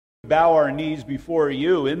bow our knees before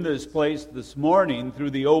you in this place this morning through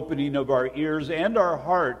the opening of our ears and our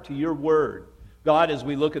heart to your word. God, as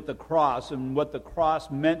we look at the cross and what the cross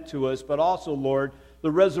meant to us, but also, Lord, the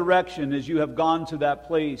resurrection as you have gone to that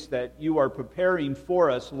place that you are preparing for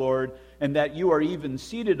us, Lord, and that you are even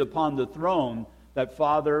seated upon the throne, that,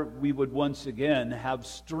 Father, we would once again have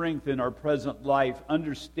strength in our present life,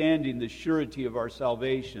 understanding the surety of our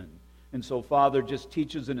salvation. And so, Father, just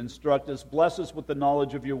teach us and instruct us. Bless us with the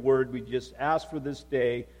knowledge of your word. We just ask for this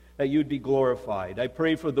day that you'd be glorified. I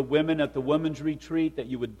pray for the women at the women's retreat, that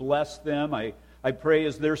you would bless them. I pray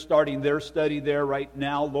as they're starting their study there right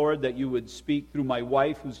now, Lord, that you would speak through my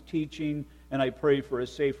wife who's teaching, and I pray for a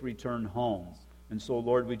safe return home. And so,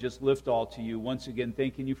 Lord, we just lift all to you. Once again,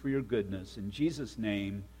 thanking you for your goodness. In Jesus'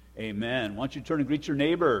 name, amen. Why don't you turn and greet your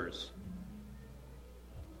neighbors?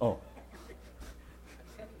 Oh.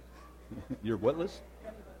 You're witless?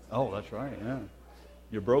 Oh, that's right, yeah.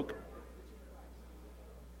 You're broke?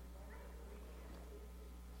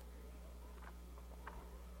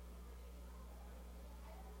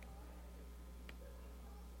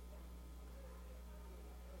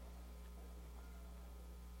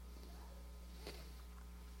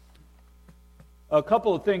 A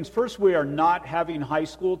couple of things. First, we are not having high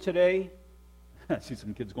school today. I see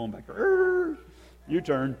some kids going back. Your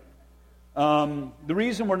turn. The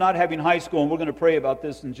reason we're not having high school, and we're going to pray about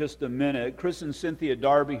this in just a minute, Chris and Cynthia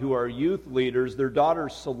Darby, who are youth leaders, their daughter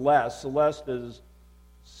Celeste is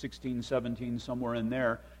 16, 17, somewhere in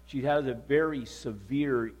there. She has a very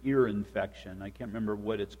severe ear infection. I can't remember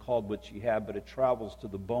what it's called, what she had, but it travels to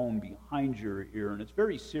the bone behind your ear, and it's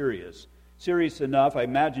very serious. Serious enough, I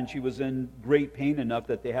imagine she was in great pain enough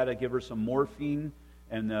that they had to give her some morphine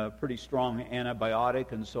and a pretty strong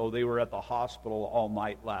antibiotic, and so they were at the hospital all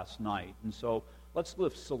night last night. And so let's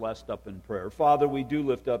lift Celeste up in prayer. Father, we do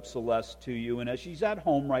lift up Celeste to you, and as she's at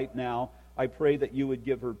home right now, I pray that you would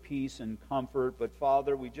give her peace and comfort, but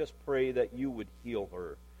Father, we just pray that you would heal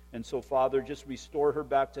her. And so, Father, just restore her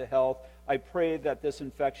back to health. I pray that this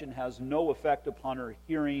infection has no effect upon her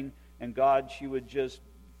hearing, and God, she would just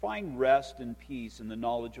find rest and peace in the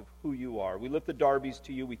knowledge of who you are. We lift the Darbys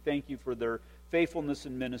to you. We thank you for their faithfulness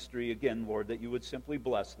in ministry. Again, Lord, that you would simply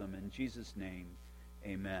bless them. In Jesus' name,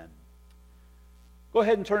 amen. Go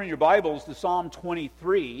ahead and turn in your Bibles to Psalm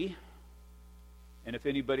 23. And if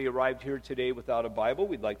anybody arrived here today without a Bible,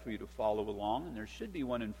 we'd like for you to follow along. And there should be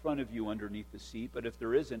one in front of you underneath the seat. But if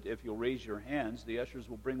there isn't, if you'll raise your hands, the ushers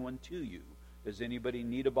will bring one to you. Does anybody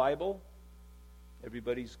need a Bible?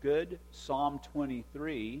 Everybody's good? Psalm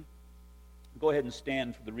 23. Go ahead and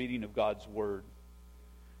stand for the reading of God's Word.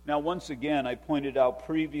 Now, once again, I pointed out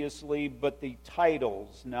previously, but the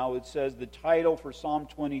titles. Now, it says the title for Psalm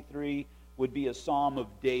 23 would be a Psalm of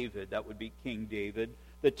David. That would be King David.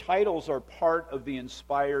 The titles are part of the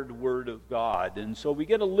inspired Word of God. And so we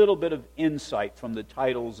get a little bit of insight from the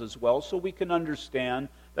titles as well, so we can understand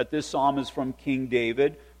that this psalm is from King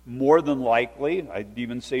David. More than likely, I'd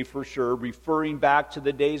even say for sure, referring back to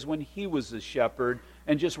the days when he was a shepherd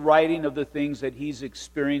and just writing of the things that he's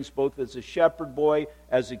experienced both as a shepherd boy,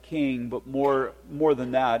 as a king, but more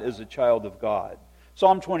than that, as a child of God.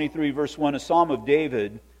 Psalm 23, verse 1, a psalm of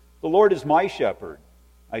David. The Lord is my shepherd,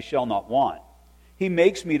 I shall not want. He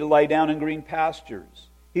makes me to lie down in green pastures.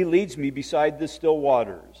 He leads me beside the still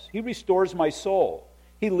waters. He restores my soul.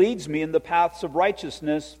 He leads me in the paths of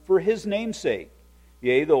righteousness for his name's sake.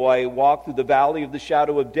 Yea, though I walk through the valley of the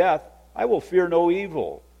shadow of death, I will fear no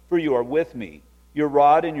evil, for you are with me. Your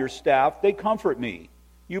rod and your staff, they comfort me.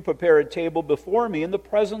 You prepare a table before me in the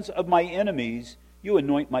presence of my enemies. You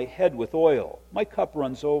anoint my head with oil. My cup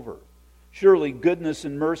runs over. Surely goodness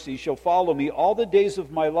and mercy shall follow me all the days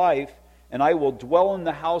of my life, and I will dwell in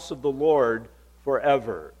the house of the Lord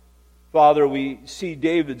forever. Father, we see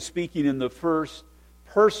David speaking in the first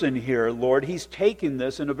person here, Lord. He's taken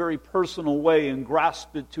this in a very personal way and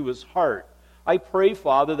grasped it to his heart. I pray,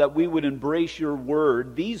 Father, that we would embrace your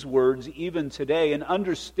word, these words even today, and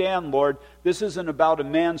understand, Lord, this isn't about a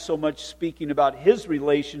man so much speaking about his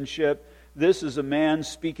relationship. This is a man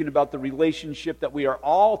speaking about the relationship that we are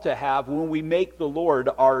all to have when we make the Lord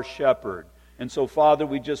our shepherd. And so, Father,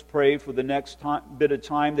 we just pray for the next bit of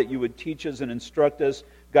time that you would teach us and instruct us.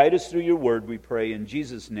 Guide us through your word, we pray, in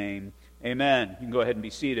Jesus' name. Amen. You can go ahead and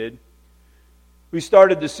be seated. We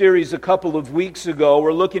started the series a couple of weeks ago.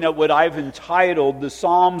 We're looking at what I've entitled the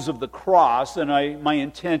Psalms of the Cross, and my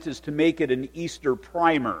intent is to make it an Easter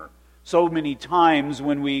primer. So many times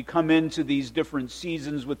when we come into these different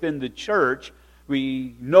seasons within the church,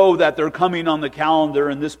 we know that they're coming on the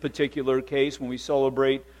calendar. In this particular case, when we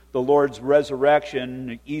celebrate the Lord's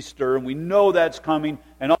resurrection, Easter, and we know that's coming,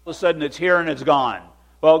 and all of a sudden it's here and it's gone.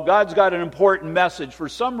 Well, God's got an important message. For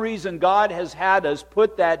some reason, God has had us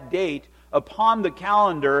put that date upon the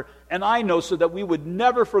calendar, and I know so that we would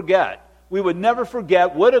never forget. We would never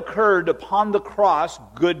forget what occurred upon the cross,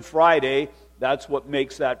 Good Friday. That's what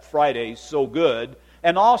makes that Friday so good.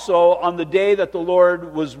 And also on the day that the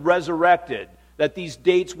Lord was resurrected, that these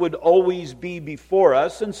dates would always be before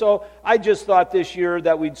us. And so I just thought this year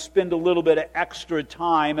that we'd spend a little bit of extra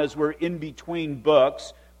time as we're in between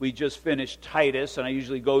books. We just finished Titus, and I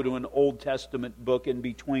usually go to an Old Testament book in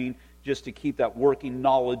between just to keep that working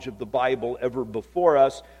knowledge of the Bible ever before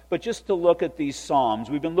us, but just to look at these Psalms.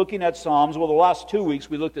 We've been looking at Psalms. Well, the last 2 weeks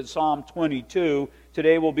we looked at Psalm 22.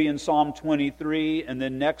 Today we'll be in Psalm 23, and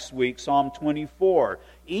then next week Psalm 24.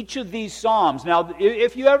 Each of these Psalms, now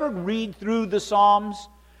if you ever read through the Psalms,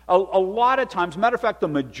 a lot of times, matter of fact, the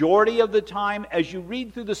majority of the time, as you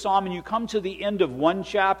read through the Psalm and you come to the end of one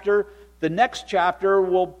chapter, the next chapter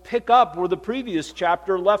will pick up where the previous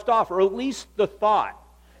chapter left off, or at least the thought.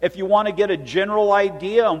 If you want to get a general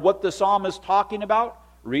idea on what the psalm is talking about,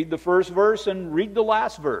 read the first verse and read the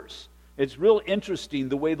last verse. It's real interesting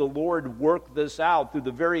the way the Lord worked this out through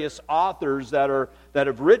the various authors that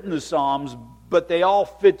have written the Psalms, but they all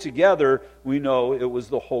fit together. We know it was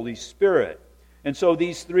the Holy Spirit. And so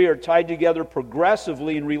these three are tied together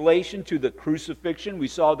progressively in relation to the crucifixion. We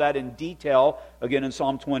saw that in detail, again in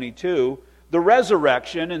Psalm 22. The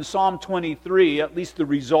resurrection in Psalm 23, at least the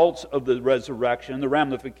results of the resurrection, the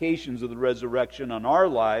ramifications of the resurrection on our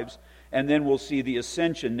lives, and then we'll see the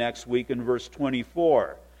ascension next week in verse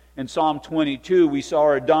 24. In Psalm 22, we saw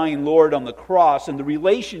our dying Lord on the cross and the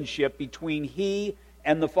relationship between He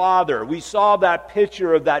and the Father. We saw that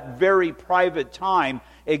picture of that very private time,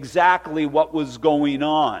 exactly what was going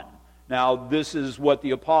on. Now, this is what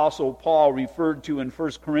the Apostle Paul referred to in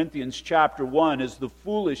 1 Corinthians chapter 1 as the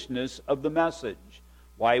foolishness of the message.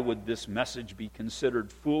 Why would this message be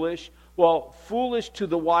considered foolish? Well, foolish to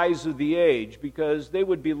the wise of the age, because they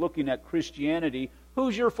would be looking at Christianity.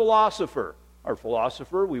 Who's your philosopher? Our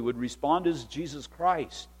philosopher, we would respond, is Jesus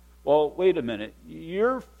Christ. Well, wait a minute.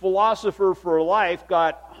 Your philosopher for life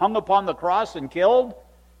got hung upon the cross and killed?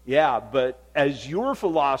 Yeah, but as your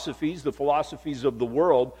philosophies, the philosophies of the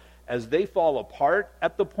world, as they fall apart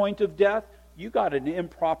at the point of death, you got an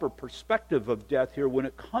improper perspective of death here when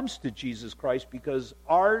it comes to Jesus Christ, because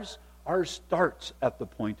ours starts at the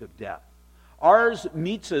point of death. Ours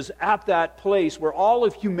meets us at that place where all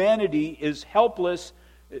of humanity is helpless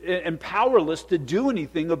and powerless to do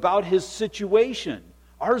anything about his situation.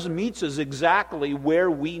 Ours meets us exactly where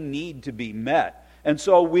we need to be met. And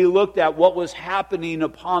so we looked at what was happening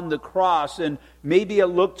upon the cross, and maybe it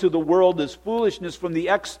looked to the world as foolishness from the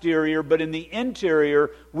exterior, but in the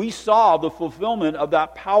interior, we saw the fulfillment of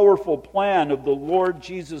that powerful plan of the Lord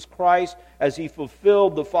Jesus Christ as He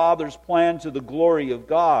fulfilled the Father's plan to the glory of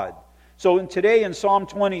God. So today in Psalm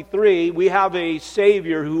 23, we have a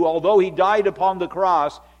Savior who, although He died upon the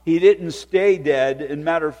cross, He didn't stay dead. In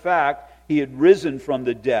matter of fact, He had risen from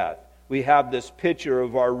the death. We have this picture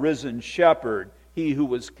of our risen shepherd, He who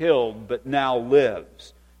was killed but now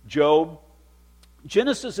lives. Job.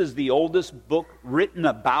 Genesis is the oldest book written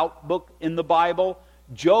about book in the Bible.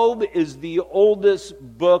 Job is the oldest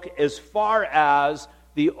book as far as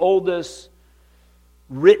the oldest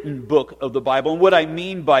written book of the Bible. And what I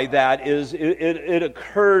mean by that is it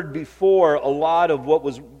occurred before a lot of what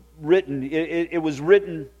was written. It was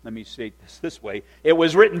written, let me say this way, it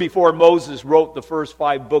was written before Moses wrote the first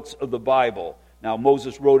 5 books of the Bible. Now,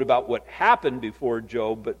 Moses wrote about what happened before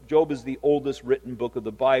Job, but Job is the oldest written book of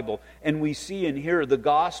the Bible. And we see in here the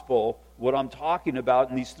gospel, what I'm talking about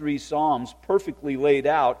in these 3 Psalms, perfectly laid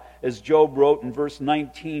out, as Job wrote in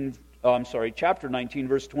chapter 19,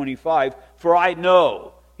 verse 25, "For I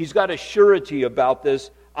know," he's got a surety about this,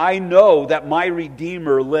 "I know that my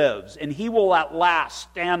Redeemer lives, and He will at last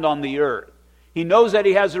stand on the earth." He knows that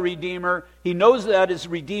he has a Redeemer. He knows that his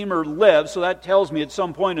Redeemer lives, so that tells me at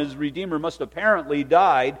some point his Redeemer must apparently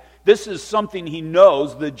died. This is something he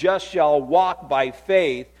knows. The just shall walk by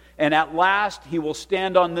faith, and at last he will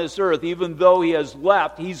stand on this earth. Even though he has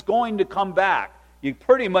left, he's going to come back. You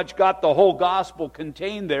pretty much got the whole gospel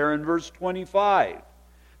contained there in verse 25.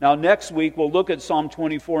 Now next week we'll look at Psalm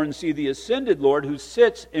 24 and see the ascended Lord who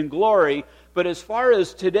sits in glory. But as far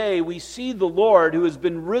as today, we see the Lord who has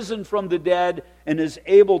been risen from the dead and is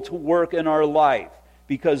able to work in our life.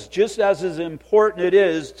 Because just as important it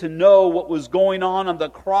is to know what was going on the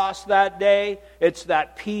cross that day, it's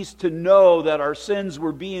that peace to know that our sins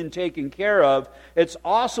were being taken care of. It's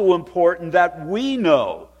also important that we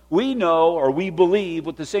know or we believe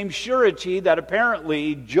with the same surety that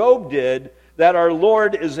apparently Job did, that our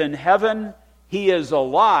Lord is in heaven, He is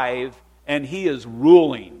alive, and He is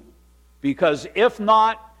ruling. Because if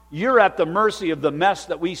not, you're at the mercy of the mess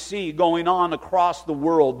that we see going on across the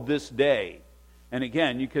world this day. And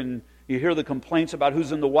again, you hear the complaints about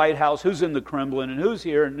who's in the White House, who's in the Kremlin, and who's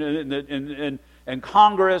here, and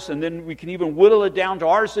Congress, and then we can even whittle it down to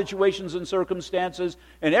our situations and circumstances,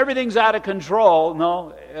 and everything's out of control.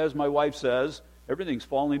 No, as my wife says, everything's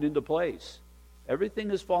falling into place. Everything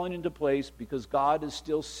is falling into place because God is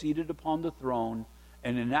still seated upon the throne,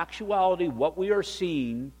 and in actuality, what we are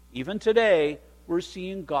seeing, even today, we're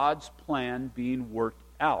seeing God's plan being worked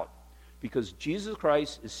out. Because Jesus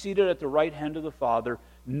Christ is seated at the right hand of the Father,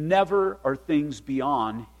 never are things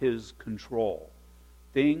beyond His control.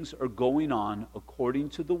 Things are going on according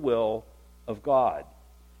to the will of God.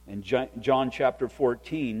 In John chapter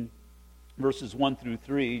 14, verses 1 through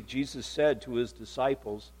 3, Jesus said to His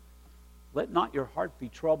disciples, "Let not your heart be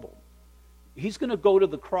troubled." He's going to go to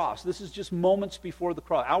the cross. This is just moments before the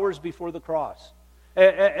cross, hours before the cross.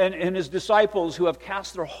 And His disciples, who have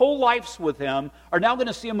cast their whole lives with Him, are now going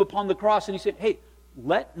to see Him upon the cross. And He said, hey,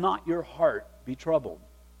 let not your heart be troubled.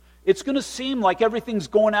 It's going to seem like everything's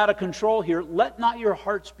going out of control here. Let not your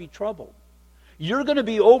hearts be troubled. You're going to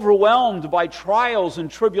be overwhelmed by trials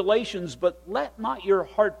and tribulations, but let not your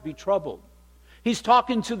heart be troubled. He's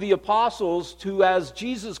talking to the apostles who, as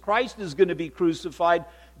Jesus Christ is going to be crucified,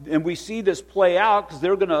 and we see this play out because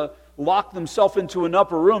they're going to lock themselves into an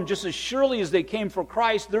upper room. Just as surely as they came for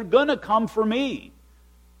Christ, they're going to come for me.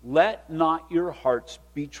 Let not your hearts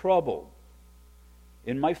be troubled.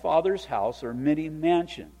 In my Father's house are many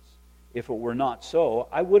mansions. If it were not so,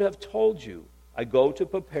 I would have told you, I go to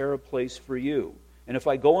prepare a place for you. And if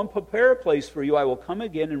I go and prepare a place for you, I will come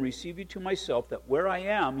again and receive you to myself, that where I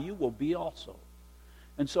am, you will be also.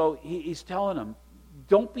 And so he's telling them,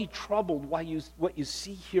 don't be troubled by what you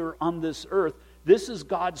see here on this earth. This is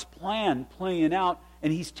God's plan playing out,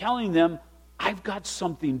 and He's telling them, I've got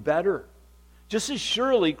something better. Just as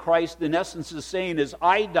surely Christ, in essence, is saying, as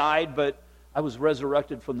I died, but I was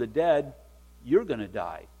resurrected from the dead, you're going to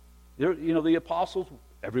die. The apostles,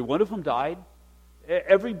 every one of them died.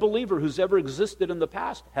 Every believer who's ever existed in the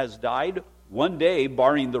past has died. One day,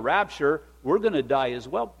 barring the rapture, we're going to die as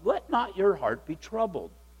well. Let not your heart be troubled.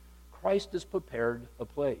 Christ has prepared a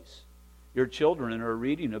place. Your children are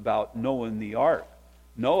reading about Noah and the ark.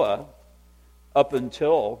 Noah, up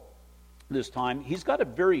until this time, he's got a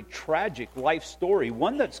very tragic life story,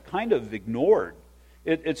 one that's kind of ignored.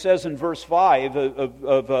 It says in verse 5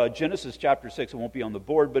 of Genesis chapter 6, it won't be on the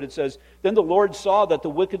board, but it says, "Then the Lord saw that the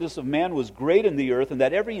wickedness of man was great in the earth, and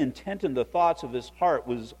that every intent in the thoughts of his heart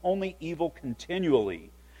was only evil continually."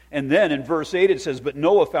 And then in verse 8 it says, "But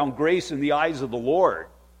Noah found grace in the eyes of the Lord."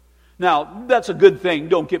 Now, that's a good thing,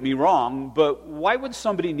 don't get me wrong, but why would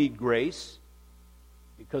somebody need grace?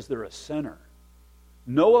 Because they're a sinner.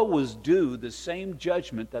 Noah was due the same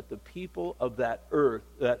judgment that the people of that earth,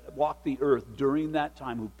 that walked the earth during that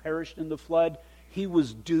time, who perished in the flood, he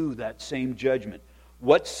was due that same judgment.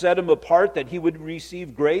 What set him apart that he would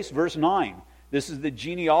receive grace? Verse 9. This is the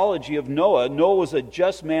genealogy of Noah. Noah was a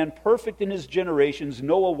just man, perfect in his generations.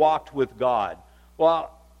 Noah walked with God. Well,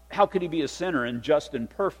 how could he be a sinner and just and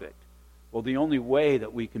perfect? Well, the only way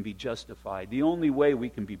that we can be justified, the only way we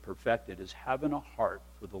can be perfected, is having a heart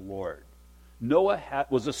for the Lord. Noah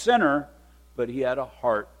was a sinner, but he had a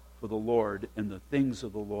heart for the Lord and the things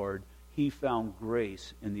of the Lord. He found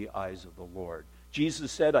grace in the eyes of the Lord.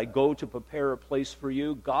 Jesus said, I go to prepare a place for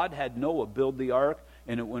you. God had Noah build the ark,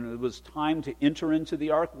 and when it was time to enter into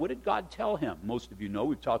the ark, what did God tell him? Most of you know,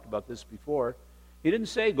 we've talked about this before. He didn't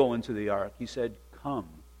say, go into the ark. He said, come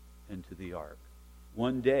into the ark.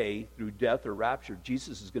 One day, through death or rapture,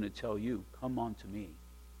 Jesus is going to tell you, come unto me.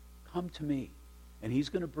 Come to me. And He's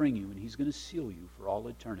going to bring you, and He's going to seal you for all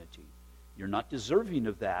eternity. You're not deserving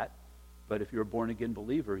of that, but if you're a born-again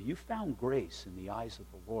believer, you found grace in the eyes of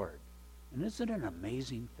the Lord. And isn't it an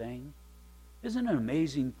amazing thing? Isn't it an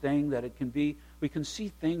amazing thing that it can be, we can see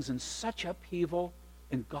things in such upheaval,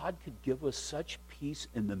 and God could give us such peace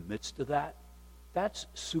in the midst of that? That's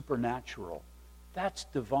supernatural. That's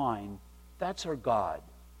divine. That's our God.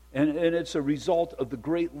 And it's a result of the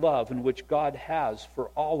great love in which God has for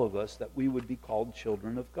all of us, that we would be called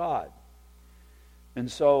children of God. And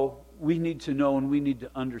so we need to know and we need to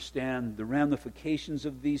understand the ramifications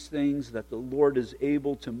of these things, that the Lord is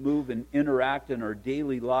able to move and interact in our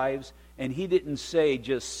daily lives. And He didn't say,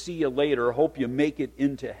 just see you later, hope you make it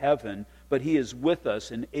into heaven. But He is with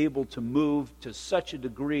us and able to move to such a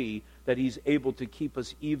degree that He's able to keep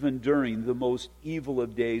us even during the most evil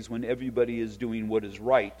of days, when everybody is doing what is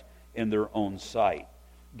right in their own sight.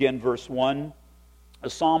 Again, verse 1 a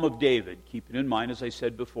psalm of David. Keeping in mind, as I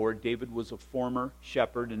said before, David was a former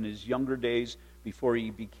shepherd in his younger days before he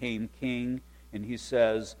became king. And he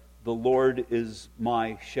says, "The Lord is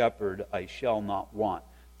my shepherd, I shall not want."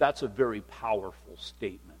 That's a very powerful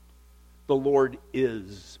statement. The Lord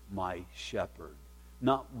is my shepherd.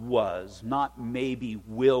 Not was, not maybe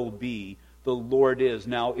will be. The Lord is.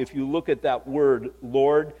 Now, if you look at that word,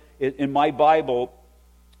 Lord, in my Bible,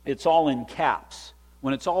 it's all in caps.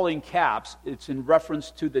 When it's all in caps, it's in reference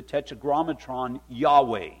to the tetragrammaton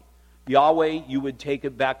Yahweh. Yahweh, you would take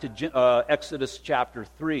it back to Exodus chapter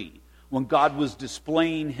 3, when God was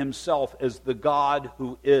displaying himself as the God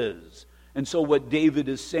who is. And so what David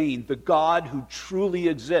is saying, the God who truly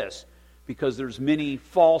exists, because there's many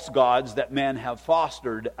false gods that men have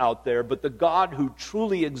fostered out there, but the God who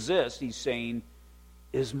truly exists, he's saying,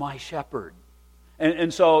 is my shepherd.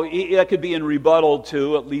 And so that could be in rebuttal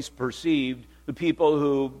to, at least perceived, the people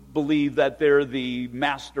who believe that they're the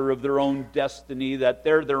master of their own destiny, that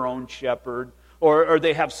they're their own shepherd, or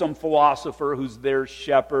they have some philosopher who's their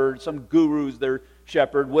shepherd, some guru's their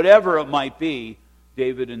shepherd, whatever it might be.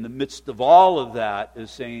 David, in the midst of all of that, is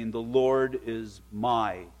saying, the Lord is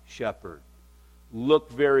my shepherd. Look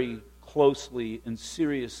very closely and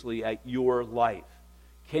seriously at your life.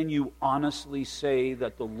 Can you honestly say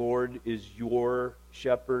that the Lord is your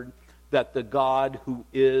shepherd? That the God who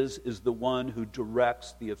is the one who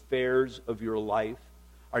directs the affairs of your life?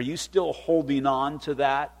 Are you still holding on to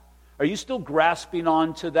that? Are you still grasping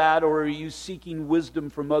on to that, or are you seeking wisdom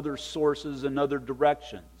from other sources and other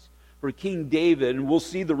directions? For King David, and we'll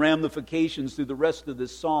see the ramifications through the rest of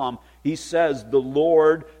this psalm, he says, the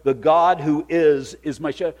Lord, the God who is my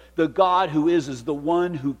shepherd. The God who is the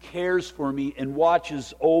one who cares for me and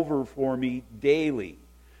watches over for me daily.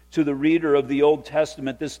 To the reader of the Old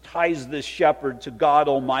Testament, this ties this shepherd to God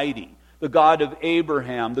Almighty, the God of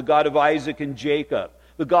Abraham, the God of Isaac and Jacob,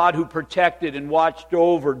 the God who protected and watched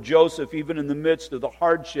over Joseph even in the midst of the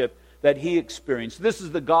hardship that he experienced. This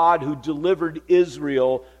is the God who delivered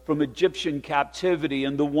Israel from Egyptian captivity,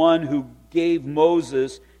 and the one who gave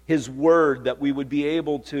Moses his word that we would be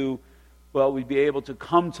able to, we'd be able to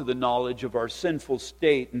come to the knowledge of our sinful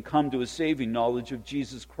state and come to a saving knowledge of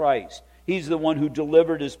Jesus Christ. He's the one who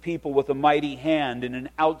delivered his people with a mighty hand and an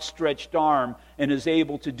outstretched arm, and is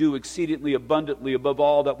able to do exceedingly abundantly above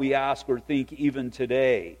all that we ask or think even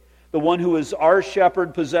today. The one who is our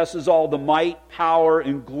shepherd possesses all the might, power,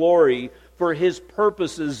 and glory for his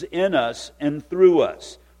purposes in us and through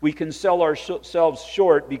us. We can sell ourselves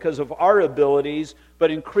short because of our abilities, but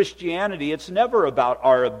in Christianity, it's never about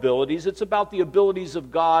our abilities. It's about the abilities of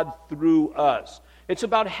God through us. It's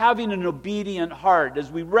about having an obedient heart as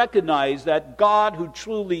we recognize that God who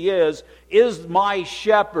truly is my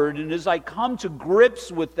shepherd. And as I come to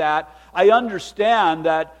grips with that, I understand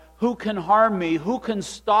that who can harm me, who can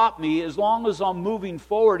stop me as long as I'm moving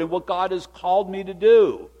forward in what God has called me to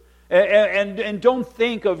do. And don't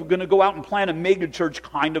think of going to go out and plant a mega church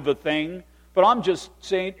kind of a thing, but I'm just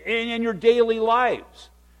saying in your daily lives,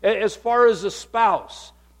 as far as a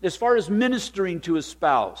spouse, as far as ministering to a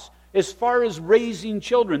spouse, as far as raising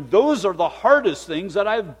children, those are the hardest things that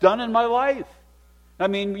I've done in my life. I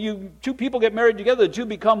mean, two people get married together, the two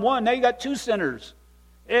become one. Now you got two sinners.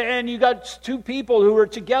 And you got two people who are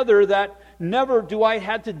together that never do I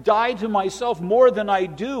had to die to myself more than I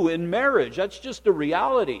do in marriage. That's just a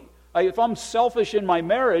reality. If I'm selfish in my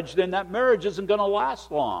marriage, then that marriage isn't going to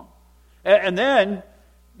last long. And then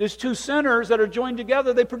there's two sinners that are joined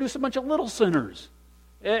together. They produce a bunch of little sinners.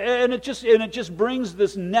 And it just brings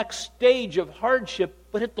this next stage of hardship.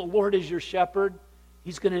 But if the Lord is your shepherd,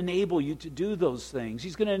 He's going to enable you to do those things.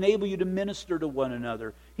 He's going to enable you to minister to one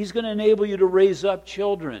another. He's going to enable you to raise up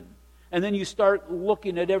children. And then you start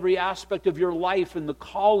looking at every aspect of your life and the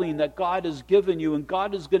calling that God has given you. And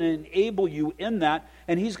God is going to enable you in that.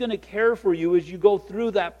 And He's going to care for you as you go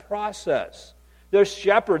through that process. The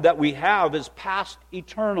shepherd that we have is past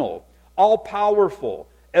eternal, all-powerful,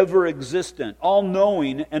 ever-existent,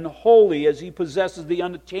 all-knowing, and holy as He possesses the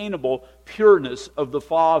unattainable pureness of the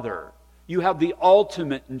Father. You have the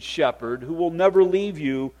ultimate shepherd who will never leave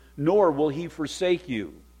you, nor will He forsake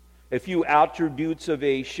you. A few attributes of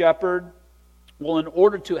a shepherd. Well, in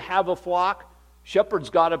order to have a flock, shepherd's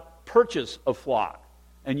got to purchase a flock.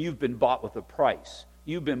 And you've been bought with a price.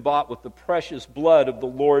 You've been bought with the precious blood of the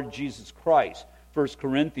Lord Jesus Christ. 1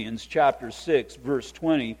 Corinthians chapter 6, verse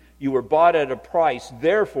 20. You were bought at a price.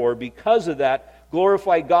 Therefore, because of that,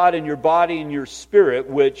 glorify God in your body and your spirit,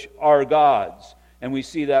 which are God's. And we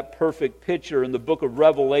see that perfect picture in the book of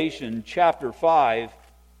Revelation, chapter 5.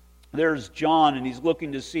 There's John, and he's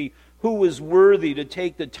looking to see who is worthy to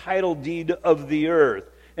take the title deed of the earth.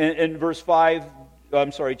 And verse 5,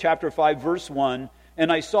 chapter 5, verse 1,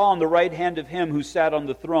 "And I saw on the right hand of him who sat on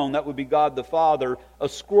the throne," that would be God the Father, "a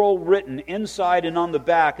scroll written inside and on the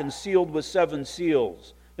back and sealed with 7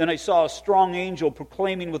 seals. Then I saw a strong angel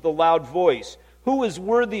proclaiming with a loud voice, 'Who is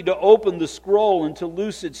worthy to open the scroll and to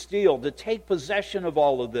loose its seal, to take possession of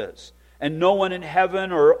all of this?' And no one in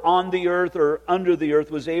heaven or on the earth or under the earth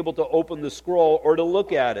was able to open the scroll or to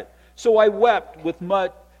look at it. So I wept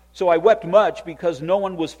much because no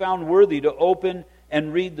one was found worthy to open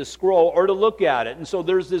and read the scroll or to look at it." And so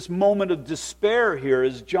there's this moment of despair here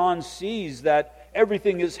as John sees that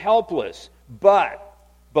everything is helpless. But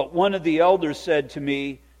one of the elders said to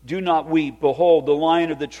me, "Do not weep. Behold, the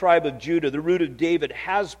Lion of the tribe of Judah, the Root of David,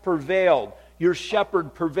 has prevailed." Your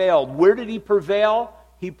shepherd prevailed. Where did he prevail?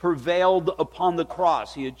 He prevailed upon the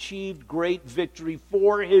cross. He achieved great victory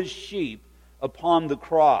for his sheep upon the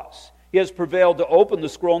cross. He has prevailed to open the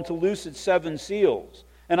scroll and to loose its 7 seals.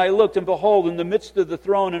 And I looked, and behold, in the midst of the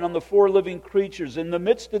throne and on the 4 living creatures, in the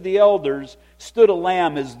midst of the elders, stood a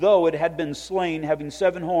lamb as though it had been slain, having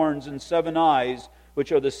 7 horns and 7 eyes,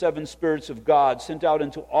 which are the 7 spirits of God, sent out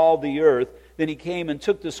into all the earth. Then he came and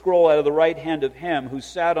took the scroll out of the right hand of him who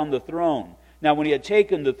sat on the throne. Now when he had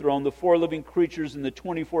taken the throne, the 4 living creatures and the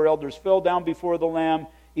 24 elders fell down before the Lamb,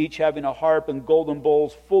 each having a harp and golden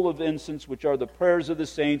bowls full of incense, which are the prayers of the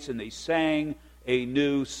saints, and they sang a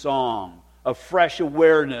new song, a fresh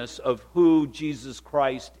awareness of who Jesus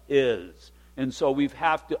Christ is. And so we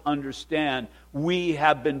have to understand we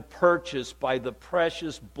have been purchased by the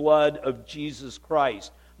precious blood of Jesus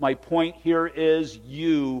Christ. My point here is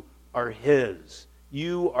you are His.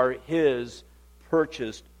 You are His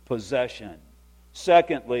purchased possession.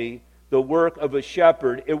 Secondly, the work of a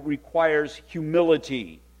shepherd, it requires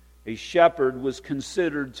humility. A shepherd was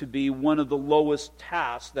considered to be one of the lowest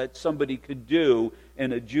tasks that somebody could do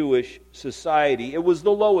in a Jewish society. It was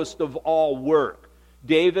the lowest of all work.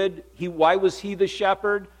 David, why was he the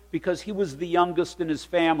shepherd? Because he was the youngest in his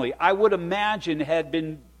family. I would imagine had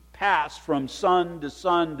been passed from son to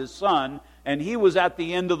son to son, and he was at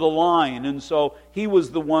the end of the line. And so he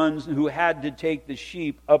was the one who had to take the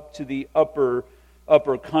sheep up to the upper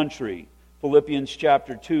country. Philippians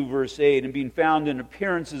chapter 2, verse 8, "And being found in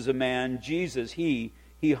appearance as a man, Jesus, he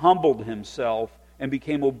humbled himself and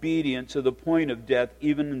became obedient to the point of death,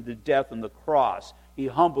 even in the death on the cross." He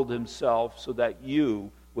humbled himself so that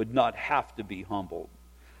you would not have to be humbled.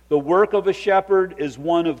 The work of a shepherd is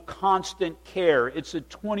one of constant care. It's a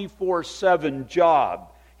 24/7 job.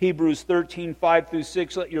 Hebrews 13, 5 through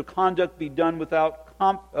 6, "Let your conduct be done without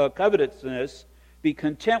covetousness. Be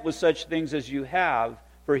content with such things as you have.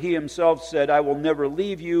 For he himself said, I will never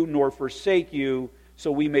leave you nor forsake you.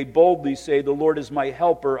 So we may boldly say, the Lord is my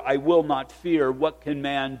helper. I will not fear. What can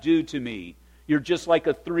man do to me?" You're just like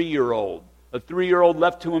a 3-year-old. A 3-year-old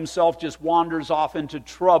left to himself just wanders off into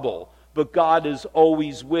trouble. But God is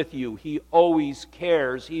always with you. He always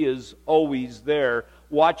cares. He is always there,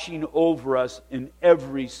 watching over us in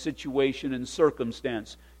every situation and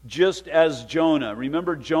circumstance. Just as Jonah.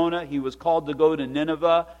 Remember Jonah? He was called to go to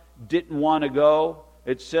Nineveh, didn't want to go.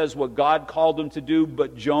 It says what God called him to do,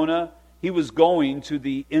 but Jonah, he was going to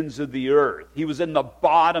the ends of the earth. He was in the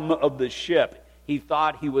bottom of the ship. He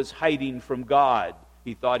thought he was hiding from God.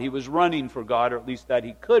 He thought he was running for God, or at least that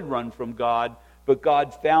he could run from God. But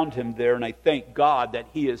God found him there, and I thank God that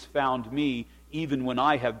He has found me even when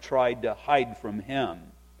I have tried to hide from Him.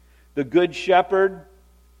 The Good Shepherd,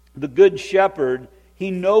 He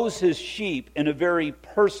knows His sheep in a very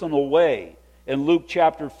personal way. In Luke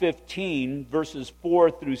chapter 15, verses 4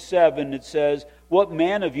 through 7, it says, "What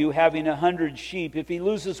man of you, having 100 sheep, if he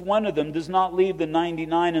loses one of them, does not leave the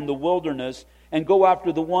 99 in the wilderness and go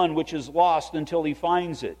after the one which is lost until he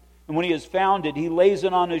finds it? And when he has found it, he lays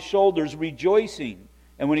it on his shoulders, rejoicing.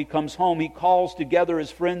 And when he comes home, he calls together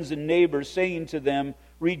his friends and neighbors, saying to them,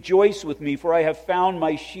 Rejoice with me, for I have found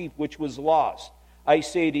my sheep which was lost. I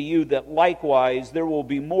say to you that likewise there will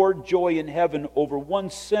be more joy in heaven over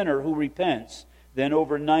one sinner who repents than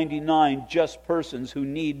over 99 just persons who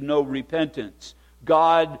need no repentance."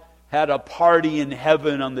 God had a party in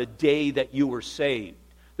heaven on the day that you were saved.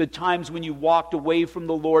 The times when you walked away from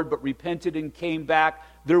the Lord but repented and came back,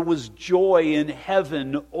 there was joy in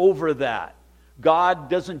heaven over that. God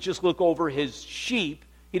doesn't just look over His sheep.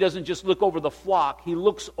 He doesn't just look over the flock. He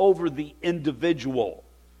looks over the individual.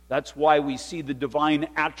 That's why we see the divine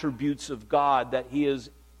attributes of God, that He is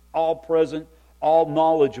all present, all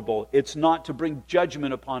knowledgeable. It's not to bring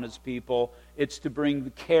judgment upon His people. It's to bring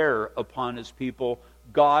care upon His people.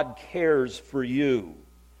 God cares for you.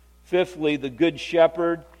 Fifthly, the Good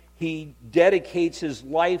Shepherd, He dedicates His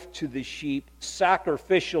life to the sheep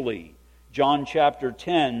sacrificially. John chapter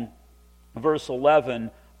 10, verse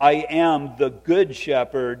 11, I am the good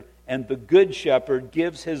shepherd, and the good shepherd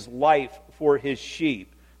gives his life for his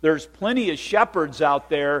sheep. There's plenty of shepherds out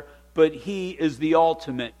there, but he is the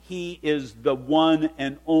ultimate. He is the one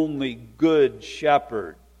and only good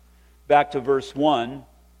shepherd. Back to verse 1.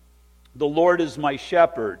 The Lord is my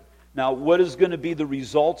shepherd. Now, what is going to be the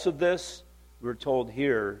results of this? We're told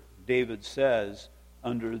here, David says,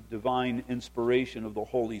 under divine inspiration of the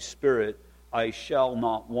Holy Spirit, I shall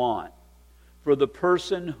not want. For the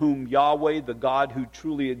person whom Yahweh, the God who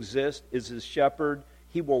truly exists, is his shepherd,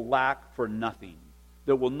 he will lack for nothing.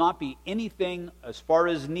 There will not be anything as far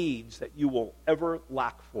as needs that you will ever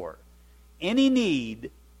lack for. Any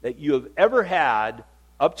need that you have ever had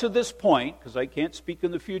up to this point, because I can't speak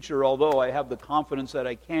in the future, although I have the confidence that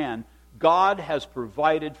I can, God has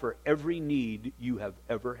provided for every need you have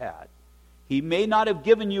ever had. He may not have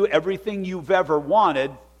given you everything you've ever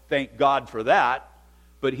wanted, thank God for that,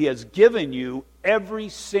 but He has given you every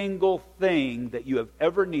single thing that you have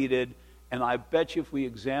ever needed. And I bet you if we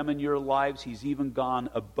examine your lives, He's even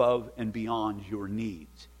gone above and beyond your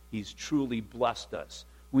needs. He's truly blessed us.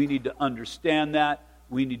 We need to understand that.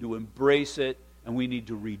 We need to embrace it. And we need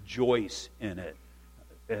to rejoice in it.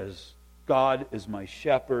 As God is my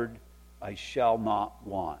shepherd, I shall not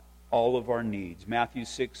want. All of our needs. Matthew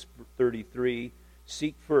 6:33,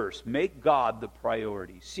 seek first. Make God the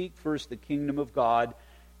priority. Seek first the kingdom of God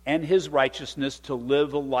and His righteousness to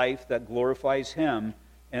live a life that glorifies Him.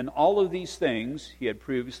 And all of these things, He had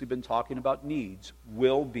previously been talking about needs,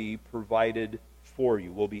 will be provided for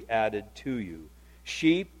you, will be added to you.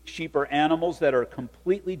 Sheep are animals that are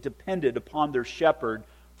completely dependent upon their shepherd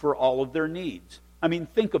for all of their needs. I mean,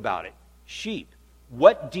 think about it. Sheep,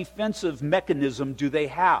 what defensive mechanism do they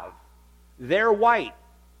have? They're white.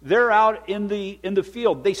 They're out in the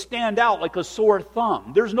field. They stand out like a sore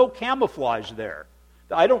thumb. There's no camouflage there.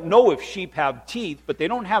 I don't know if sheep have teeth, but they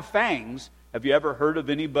don't have fangs. Have you ever heard of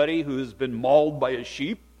anybody who has been mauled by a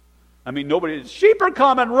sheep? I mean, sheep are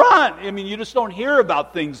coming, run! I mean, you just don't hear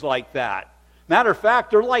about things like that. Matter of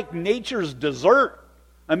fact, they're like nature's dessert.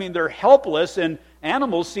 I mean, they're helpless, and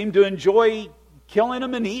animals seem to enjoy killing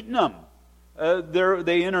them and eating them.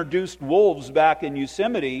 They introduced wolves back in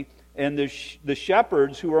Yosemite, and the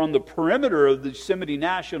shepherds who are on the perimeter of the Yosemite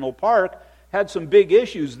National Park had some big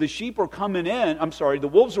issues. The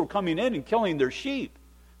wolves were coming in and killing their sheep.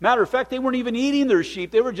 Matter of fact, they weren't even eating their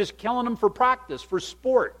sheep. They were just killing them for practice, for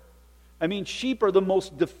sport. I mean, sheep are the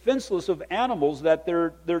most defenseless of animals that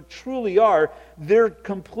there truly are. They're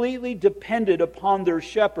completely dependent upon their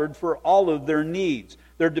shepherd for all of their needs.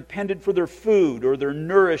 They're dependent for their food or their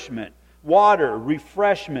nourishment, water,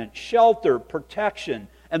 refreshment, shelter, protection.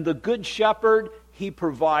 And the good shepherd, He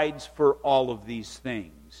provides for all of these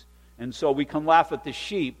things. And so we can laugh at the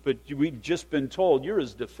sheep, but we've just been told you're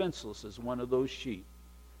as defenseless as one of those sheep.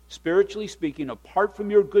 Spiritually speaking, apart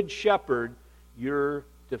from your good shepherd, you're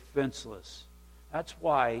defenseless. That's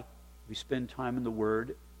why we spend time in the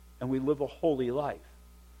Word and we live a holy life.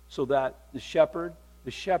 So that the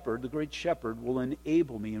great shepherd, will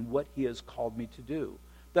enable me in what He has called me to do.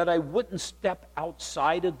 That I wouldn't step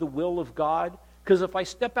outside of the will of God. Because if I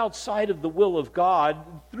step outside of the will of God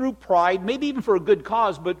through pride, maybe even for a good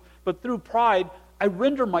cause, but through pride, I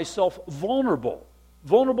render myself vulnerable.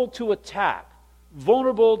 Vulnerable to attack.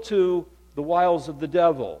 Vulnerable to the wiles of the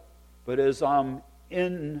devil. But as I'm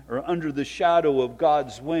in or under the shadow of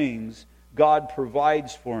God's wings, God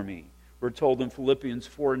provides for me. We're told in Philippians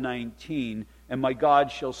 4:19, and my God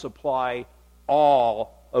shall supply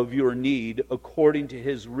all of your need according to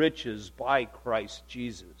His riches by Christ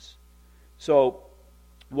Jesus. So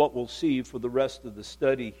what we'll see for the rest of the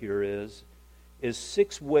study here is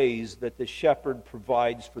 6 ways that the shepherd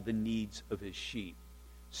provides for the needs of his sheep.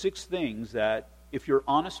 6 things that, if you're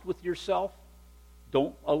honest with yourself,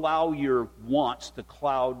 don't allow your wants to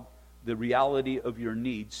cloud the reality of your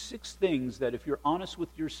needs. 6 things that if you're honest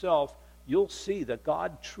with yourself, you'll see that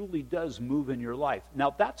God truly does move in your life. Now,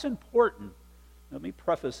 that's important. Let me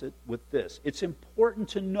preface it with this. It's important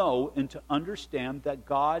to know and to understand that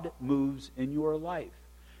God moves in your life.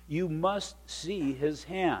 You must see His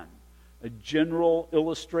hand. A general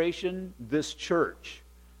illustration, this church.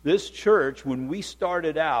 This church, when we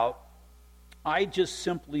started out, I just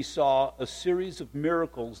simply saw a series of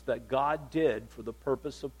miracles that God did for the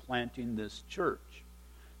purpose of planting this church.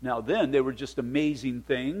 Now then, they were just amazing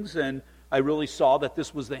things, and I really saw that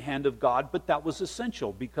this was the hand of God, but that was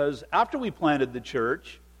essential, because after we planted the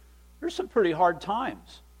church, there's some pretty hard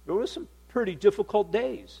times. There were some pretty difficult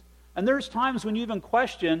days. And there's times when you even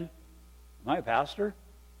question, am I a pastor?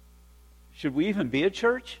 Should we even be a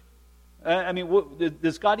church?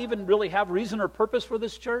 Does God even really have reason or purpose for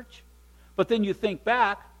this church? But then you think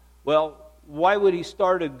back, well, why would he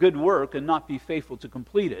start a good work and not be faithful to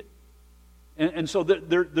complete it? And so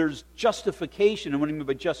there's justification, and what I mean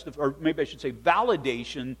by or maybe I should say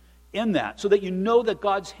validation in that, so that you know that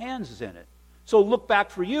God's hands is in it. So look back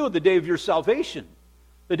for you the day of your salvation,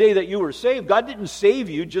 the day that you were saved. God didn't save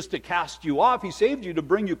you just to cast you off. He saved you to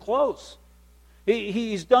bring you close.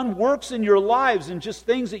 He's done works in your lives and just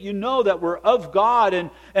things that you know that were of God,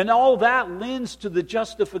 and all that lends to the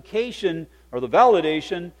justification or the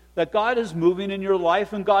validation that God is moving in your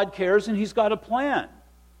life and God cares and He's got a plan.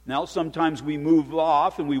 Now, sometimes we move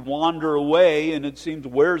off and we wander away and it seems,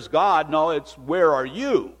 where's God? No, it's where are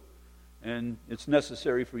you? And it's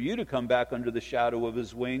necessary for you to come back under the shadow of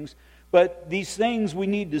His wings. But these things we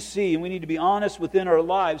need to see, and we need to be honest within our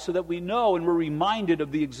lives so that we know and we're reminded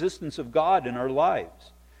of the existence of God in our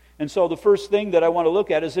lives. And so the first thing that I want to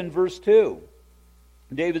look at is in verse 2.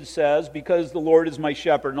 David says, because the Lord is my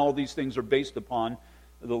shepherd, and all these things are based upon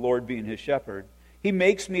the Lord being his shepherd. He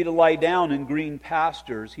makes me to lie down in green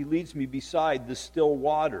pastures. He leads me beside the still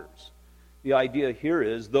waters. The idea here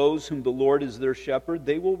is those whom the Lord is their shepherd,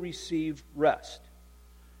 they will receive rest.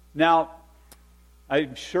 Now,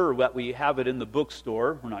 I'm sure that we have it in the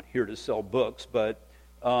bookstore. We're not here to sell books, but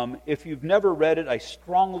if you've never read it, I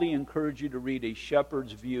strongly encourage you to read A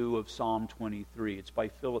Shepherd's View of Psalm 23. It's by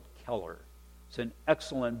Philip Keller. It's an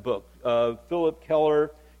excellent book. Philip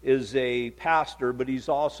Keller is a pastor, but he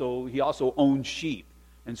also owns sheep.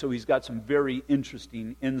 And so he's got some very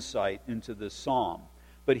interesting insight into this psalm.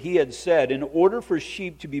 But he had said, in order for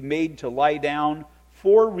sheep to be made to lie down,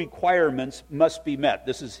 4 requirements must be met.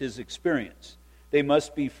 This is his experience. They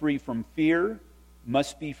must be free from fear,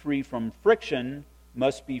 must be free from friction,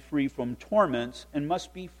 must be free from torments, and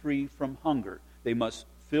must be free from hunger. They must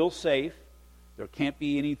feel safe. There can't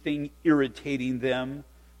be anything irritating them.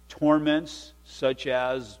 Torments, such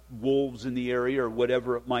as wolves in the area or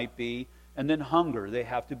whatever it might be. And then hunger, they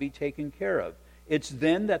have to be taken care of. It's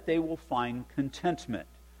then that they will find contentment.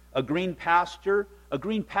 A green pasture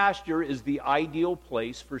is the ideal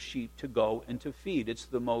place for sheep to go and to feed. It's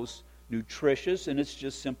the most nutritious, and it's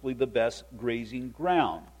just simply the best grazing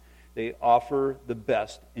ground. They offer the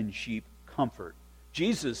best in sheep comfort.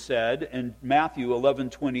 Jesus said in Matthew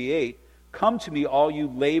 11:28, "Come to me, all you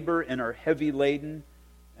labor and are heavy laden,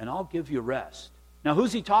 and I'll give you rest." Now,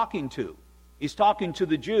 who's he talking to? He's talking to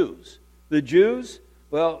the Jews. The Jews,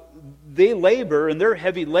 well, they labor and they're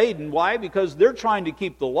heavy laden. Why? Because they're trying to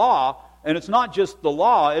keep the law, and it's not just the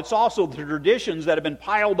law, it's also the traditions that have been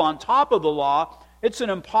piled on top of the law. It's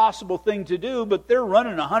an impossible thing to do, but they're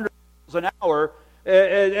running 100 miles an hour,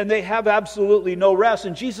 and they have absolutely no rest.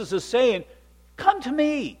 And Jesus is saying, come to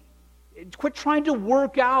me. Quit trying to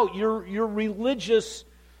work out your religious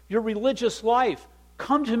life.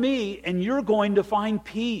 Come to me, and you're going to find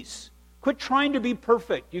peace. Quit trying to be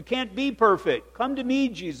perfect. You can't be perfect. Come to me,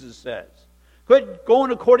 Jesus says. Quit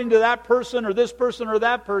going according to that person or this person or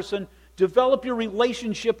that person. Develop your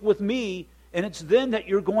relationship with me, and it's then that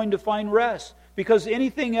you're going to find rest. Because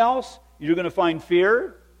anything else, you're going to find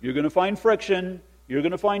fear, you're going to find friction, you're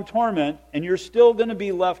going to find torment, and you're still going to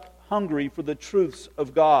be left hungry for the truths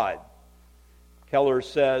of God. Keller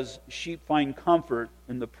says, sheep find comfort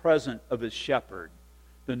in the presence of his shepherd.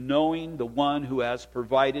 The knowing the one who has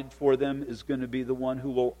provided for them is going to be the one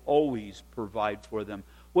who will always provide for them.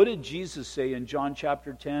 What did Jesus say in John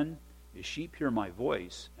chapter 10? The sheep hear my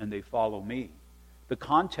voice and they follow me. The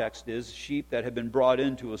context is sheep that have been brought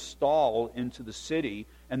into a stall into the city,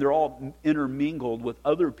 and they're all intermingled with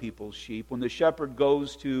other people's sheep. When the shepherd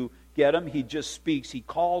goes to get them, he just speaks, he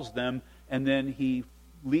calls them, and then he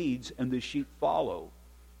leads and the sheep follow.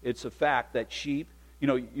 It's a fact that sheep,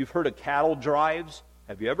 you've heard of cattle drives.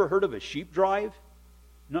 Have you ever heard of a sheep drive?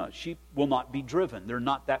 No, sheep will not be driven. They're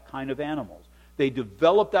not that kind of animals. They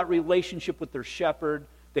develop that relationship with their shepherd.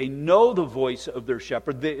 They know the voice of their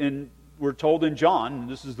shepherd. And we're told in John, and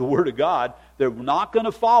this is the word of God, they're not going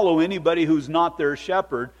to follow anybody who's not their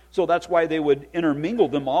shepherd. So that's why they would intermingle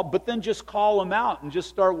them all, but then just call them out and just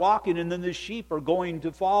start walking, and then the sheep are going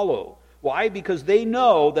to follow. Why? Because they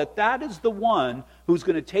know that that is the one who's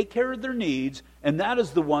going to take care of their needs, and that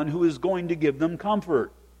is the one who is going to give them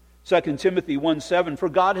comfort. 2 Timothy 1:7, "For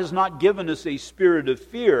God has not given us a spirit of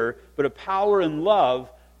fear, but a power and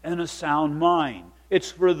love and a sound mind."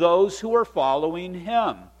 It's for those who are following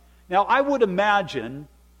Him. Now, I would imagine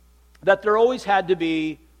that there always had to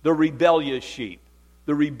be the rebellious sheep.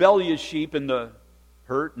 The rebellious sheep in the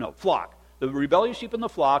flock. The rebellious sheep in the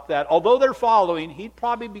flock that, although they're following, he'd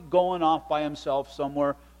probably be going off by himself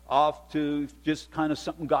somewhere, off to just kind of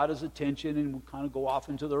something got his attention and would kind of go off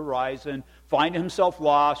into the horizon, find himself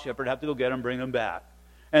lost. Shepherd have to go get him, bring him back.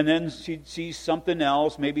 And then she'd see something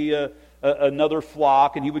else, maybe another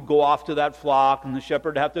flock, and he would go off to that flock, and the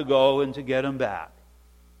shepherd would have to go and to get him back.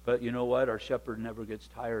 But you know what? Our shepherd never gets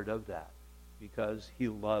tired of that because he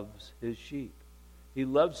loves his sheep. He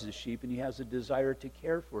loves his sheep, and he has a desire to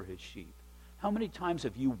care for his sheep. How many times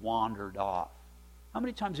have you wandered off? How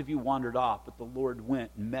many times have you wandered off, but the Lord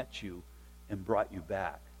went and met you and brought you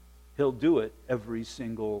back? He'll do it every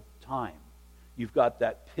single time. You've got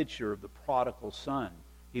that picture of the prodigal son.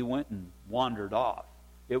 He went and wandered off.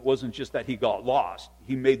 It wasn't just that he got lost.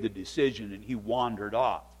 He made the decision and he wandered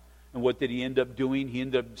off. And what did he end up doing? He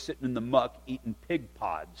ended up sitting in the muck eating pig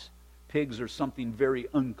pods. Pigs are something very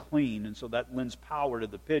unclean, and so that lends power to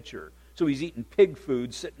the picture. So he's eating pig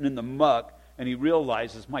food, sitting in the muck, and he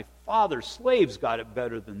realizes, my father's slaves got it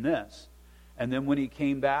better than this. And then when he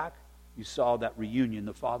came back, you saw that reunion.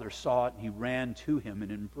 The father saw it, and he ran to him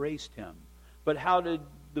and embraced him. But how did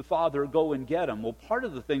the father go and get him? Well, part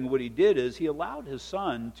of the thing, what he did is he allowed his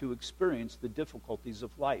son to experience the difficulties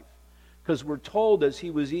of life. Because we're told as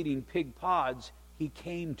he was eating pig pods, he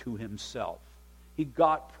came to himself. He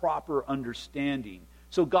got proper understanding.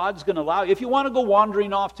 So God's going to allow you. If you want to go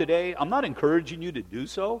wandering off today, I'm not encouraging you to do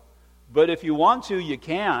so. But if you want to, you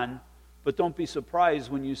can. But don't be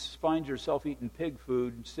surprised when you find yourself eating pig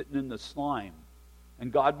food and sitting in the slime.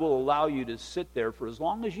 And God will allow you to sit there for as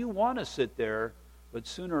long as you want to sit there. But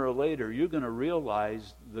sooner or later, you're going to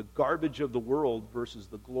realize the garbage of the world versus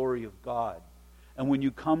the glory of God. And when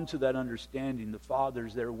you come to that understanding, the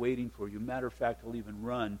Father's there waiting for you. Matter of fact, He'll even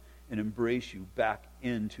run and embrace you back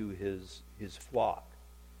into His flock.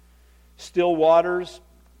 Still waters.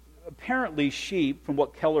 Apparently sheep, from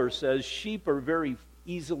what Keller says, sheep are very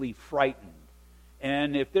easily frightened.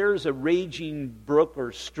 And if there's a raging brook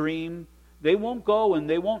or stream, they won't go and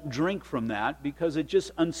they won't drink from that because it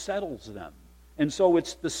just unsettles them. And so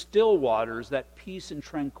it's the still waters, that peace and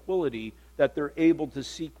tranquility that they're able to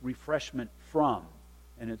seek refreshment from.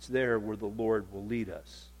 And it's there where the Lord will lead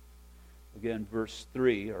us. Again, verse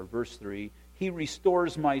 3, He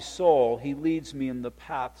restores my soul. He leads me in the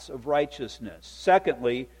paths of righteousness.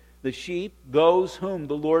 Secondly, the sheep, those whom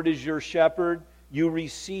the Lord is your shepherd, you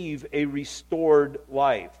receive a restored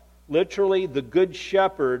life. Literally, the good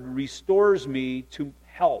shepherd restores me to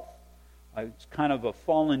health. It's kind of a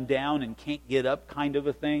fallen down and can't get up kind of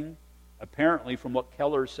a thing. Apparently, from what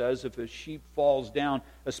Keller says, if a sheep falls down,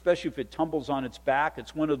 especially if it tumbles on its back,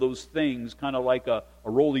 it's one of those things, kind of like a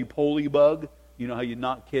roly-poly bug. You know how you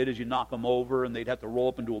knock kids, you knock them over, and they'd have to roll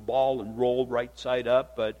up into a ball and roll right side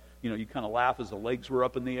up, but you kind of laugh as the legs were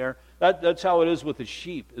up in the air. That's how it is with the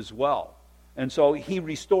sheep as well. And so He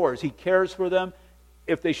restores. He cares for them.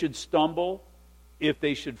 If they should stumble, if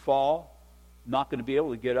they should fall, not going to be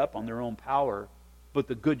able to get up on their own power. But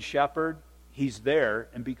the good shepherd, He's there,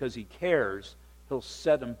 and because He cares, He'll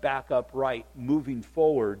set them back upright, moving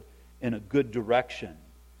forward in a good direction.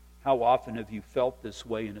 How often have you felt this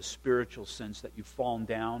way in a spiritual sense, that you've fallen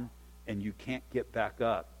down and you can't get back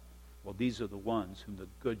up? Well, these are the ones whom the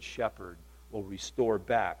good shepherd will restore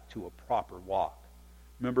back to a proper walk.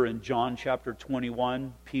 Remember in John chapter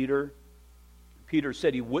 21, Peter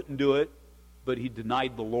said he wouldn't do it, but he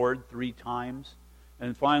denied the Lord 3 times.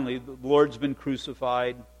 And finally, the Lord's been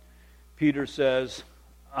crucified. Peter says,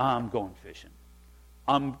 I'm going fishing.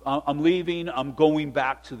 I'm leaving. I'm going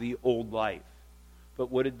back to the old life.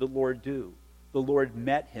 But what did the Lord do? The Lord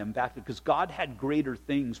met him back, because God had greater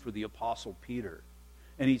things for the Apostle Peter.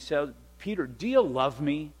 And He said, Peter, do you love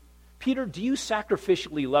me? Peter, do you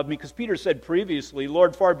sacrificially love me? Because Peter said previously,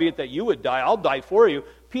 Lord, far be it that you would die. I'll die for you.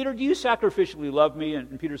 Peter, do you sacrificially love me?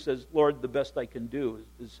 And Peter says, Lord, the best I can do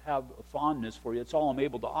is have a fondness for you. That's all I'm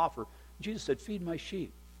able to offer. And Jesus said, feed my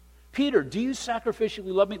sheep. Peter, do you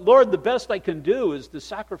sacrificially love me? Lord, the best I can do is to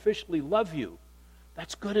sacrificially love you.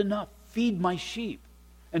 That's good enough. Feed my sheep.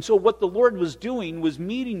 And so what the Lord was doing was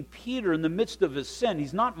meeting Peter in the midst of his sin.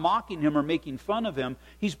 He's not mocking him or making fun of him.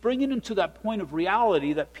 He's bringing him to that point of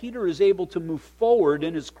reality that Peter is able to move forward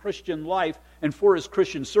in his Christian life and for his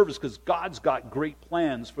Christian service, because God's got great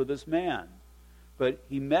plans for this man. But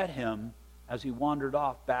He met him as he wandered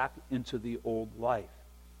off back into the old life.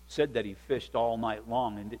 Said that he fished all night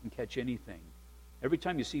long and didn't catch anything. Every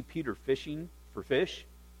time you see Peter fishing for fish,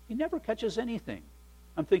 he never catches anything.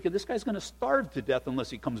 I'm thinking, this guy's going to starve to death unless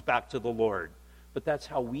he comes back to the Lord. But that's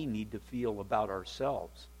how we need to feel about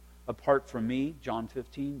ourselves. Apart from me, John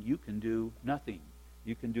 15, you can do nothing.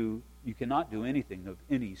 You cannot do anything of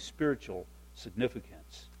any spiritual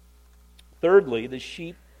significance. Thirdly, the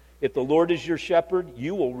sheep, if the Lord is your shepherd,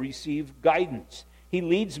 you will receive guidance. He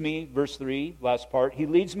leads me, verse 3, last part, He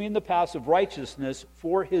leads me in the paths of righteousness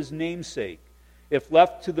for His name's sake. If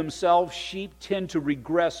left to themselves, sheep tend to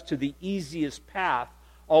regress to the easiest path,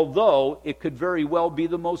 although it could very well be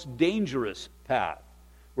the most dangerous path.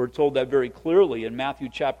 We're told that very clearly in Matthew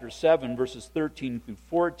chapter 7, verses 13 through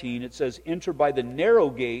 14. It says, "Enter by the narrow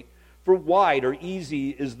gate, for wide or easy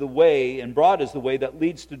is the way, and broad is the way that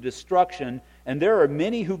leads to destruction, and there are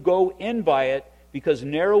many who go in by it, because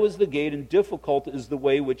narrow is the gate and difficult is the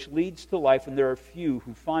way which leads to life, and there are few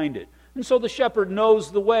who find it." And so the shepherd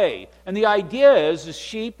knows the way. And the idea is the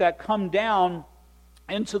sheep that come down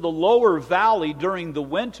into the lower valley during the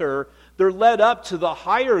winter, they're led up to the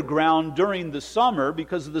higher ground during the summer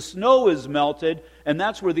because the snow is melted, and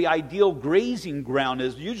that's where the ideal grazing ground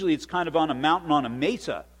is. Usually it's kind of on a mountain, on a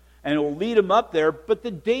mesa, and it will lead them up there, but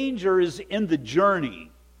the danger is in the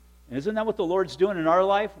journey. And isn't that what the Lord's doing in our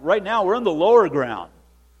life? Right now we're in the lower ground,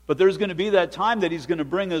 but there's going to be that time that He's going to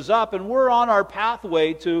bring us up, and we're on our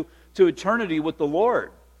pathway to eternity with the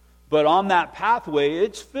Lord. But on that pathway,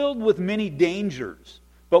 it's filled with many dangers.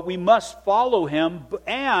 But we must follow Him,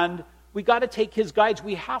 and we got to take His guides.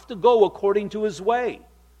 We have to go according to His way.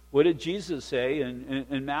 What did Jesus say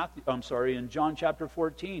in John chapter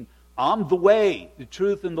 14? I'm the way, the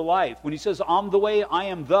truth, and the life. When He says, I'm the way, I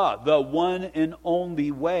am the one and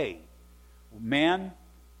only way. Man,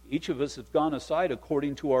 each of us have gone aside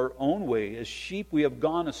according to our own way. As sheep, we have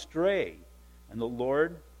gone astray. And the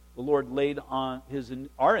Lord laid on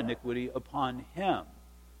our iniquity upon Him,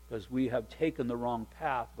 because we have taken the wrong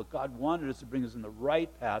path. But God wanted us to bring us in the right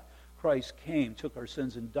path. Christ came, took our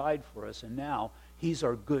sins, and died for us. And now He's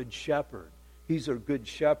our good shepherd. He's our good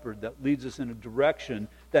shepherd that leads us in a direction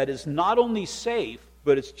that is not only safe,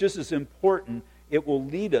 but it's just as important, it will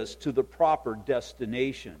lead us to the proper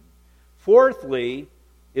destination. Fourthly,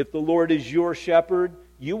 if the Lord is your shepherd,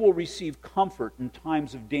 you will receive comfort in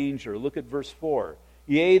times of danger. Look at verse 4.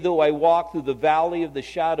 "Yea, though I walk through the valley of the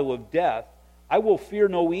shadow of death, I will fear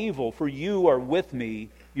no evil, for you are with me.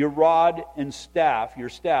 Your rod and staff,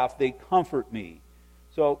 they comfort me."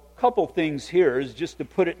 So a couple things here is just to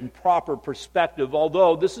put it in proper perspective.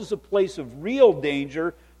 Although this is a place of real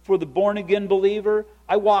danger for the born-again believer,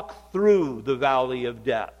 I walk through the valley of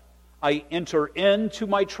death. I enter into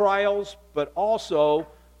my trials, but also,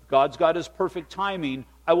 God's got His perfect timing,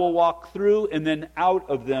 I will walk through and then out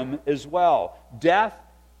of them as well. Death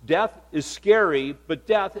is scary, but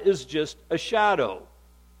death is just a shadow.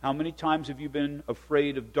 How many times have you been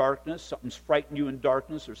afraid of darkness? Something's frightened you in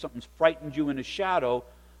darkness, or something's frightened you in a shadow.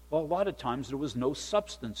 Well, a lot of times there was no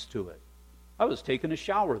substance to it. I was taking a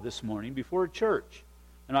shower this morning before church,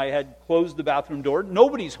 and I had closed the bathroom door.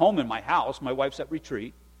 Nobody's home in my house. My wife's at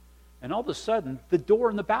retreat. And all of a sudden, the door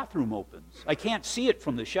in the bathroom opens. I can't see it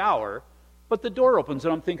from the shower, but the door opens,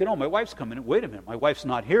 and I'm thinking, oh, my wife's coming. Wait a minute, my wife's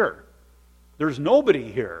not here. There's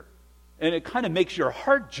nobody here. And it kind of makes your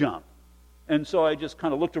heart jump. And so I just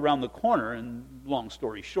kind of looked around the corner, and long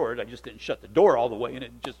story short, I just didn't shut the door all the way, and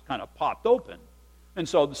it just kind of popped open. And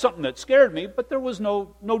so something that scared me, but there was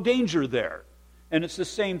no danger there. And it's the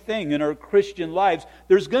same thing in our Christian lives.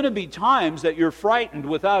 There's going to be times that you're frightened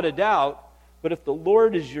without a doubt, but if the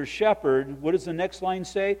Lord is your shepherd, what does the next line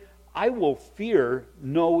say? I will fear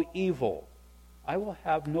no evil. I will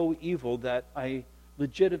have no evil that I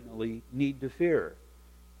legitimately need to fear.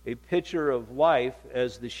 A picture of life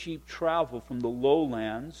as the sheep travel from the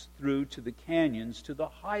lowlands through to the canyons to the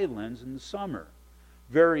highlands in the summer.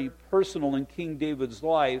 Very personal in King David's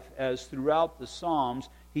life, as throughout the Psalms,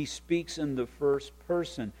 he speaks in the first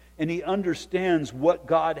person. And he understands what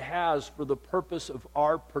God has for the purpose of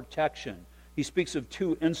our protection. He speaks of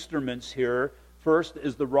two instruments here. First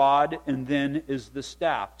is the rod, and then is the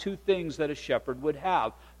staff. Two things that a shepherd would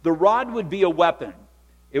have. The rod would be a weapon.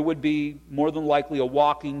 It would be more than likely a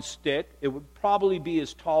walking stick. It would probably be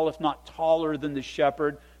as tall, if not taller, than the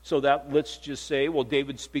shepherd. So that, let's just say, well,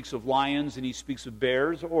 David speaks of lions and he speaks of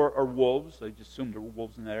bears or wolves. I just assumed there were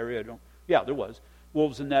wolves in that area. There was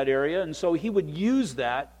wolves in that area. And so he would use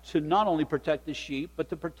that to not only protect the sheep, but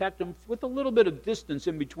to protect them with a little bit of distance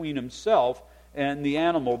in between himself and the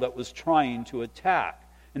animal that was trying to attack.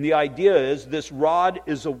 And the idea is this rod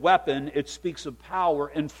is a weapon. It speaks of power.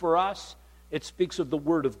 And for us, it speaks of the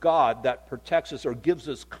Word of God that protects us or gives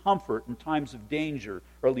us comfort in times of danger,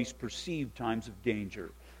 or at least perceived times of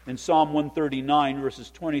danger. In Psalm 139, verses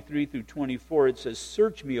 23 through 24, it says,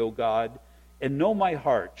 "Search me, O God, and know my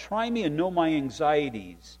heart. Try me and know my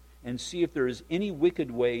anxieties, and see if there is any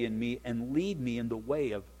wicked way in me, and lead me in the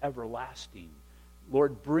way of everlasting."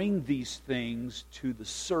 Lord, bring these things to the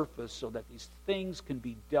surface so that these things can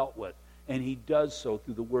be dealt with. And He does so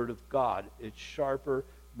through the Word of God. It's sharper,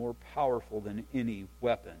 more powerful than any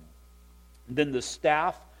weapon. And then the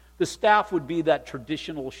staff The staff would be that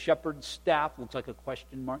traditional shepherd staff. Looks like a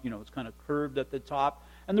question mark. It's kind of curved at the top.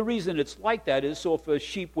 And the reason it's like that is so if a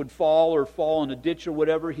sheep would fall in a ditch or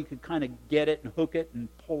whatever, he could kind of get it and hook it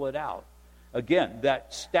and pull it out. Again,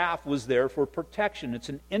 that staff was there for protection. It's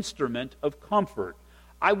an instrument of comfort.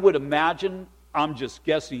 I would imagine, I'm just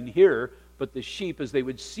guessing here, but the sheep, as they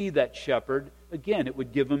would see that shepherd, again, it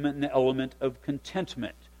would give them an element of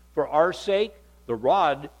contentment. For our sake, the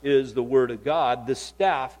rod is the Word of God. The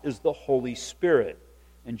staff is the Holy Spirit.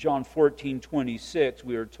 In John 14:26,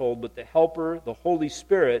 we are told, "But the Helper, the Holy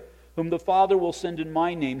Spirit, whom the Father will send in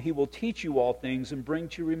my name, he will teach you all things and bring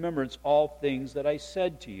to remembrance all things that I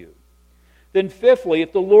said to you." Then fifthly,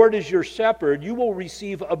 if the Lord is your shepherd, you will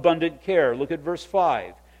receive abundant care. Look at verse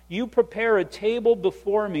 5. "You prepare a table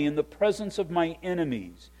before me in the presence of my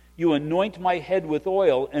enemies. You anoint my head with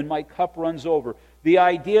oil, and my cup runs over." The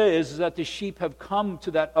idea is that the sheep have come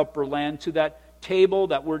to that upper land, to that table.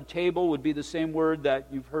 That word table would be the same word that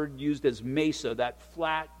you've heard used as mesa, that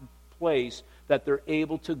flat place that they're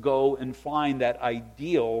able to go and find that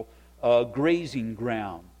ideal grazing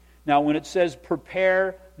ground. Now, when it says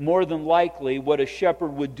prepare, more than likely what a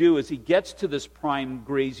shepherd would do is he gets to this prime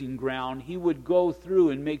grazing ground, he would go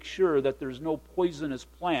through and make sure that there's no poisonous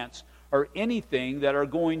plants or anything that are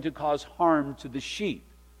going to cause harm to the sheep.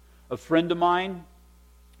 A friend of mine,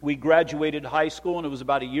 we graduated high school, and it was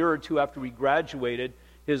about a year or two after we graduated.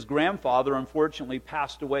 His grandfather, unfortunately,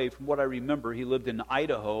 passed away. From what I remember, he lived in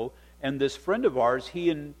Idaho, and this friend of ours, he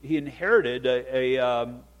inherited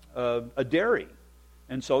a dairy.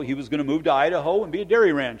 And so he was going to move to Idaho and be a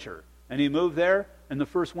dairy rancher. And he moved there, and the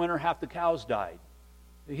first winter, half the cows died.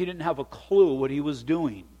 He didn't have a clue what he was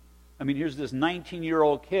doing. I mean, here's this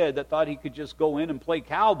 19-year-old kid that thought he could just go in and play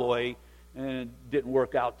cowboy, and it didn't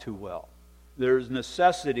work out too well. There's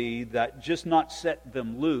necessity that just not set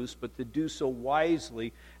them loose, but to do so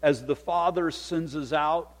wisely. As the Father sends us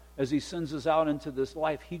out, as He sends us out into this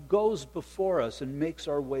life, He goes before us and makes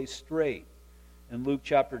our way straight. In Luke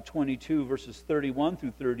chapter 22, verses 31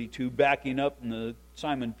 through 32, backing up in the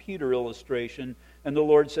Simon Peter illustration, and the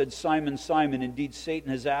Lord said, "Simon, Simon, indeed Satan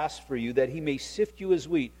has asked for you, that he may sift you as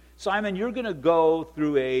wheat." Simon, you're going to go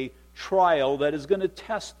through a trial that is going to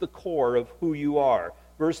test the core of who you are.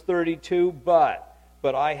 Verse 32, but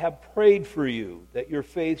I have prayed for you, that your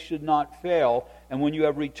faith should not fail, and when you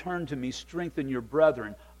have returned to me, strengthen your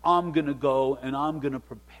brethren. I'm going to go, and I'm going to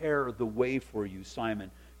prepare the way for you,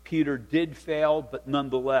 Simon. Peter did fail, but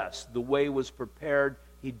nonetheless, the way was prepared.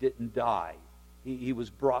 He didn't die. He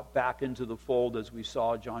was brought back into the fold, as we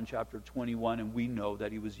saw in John chapter 21, and we know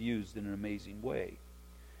that he was used in an amazing way.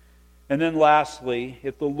 And then lastly,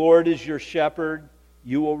 if the Lord is your shepherd,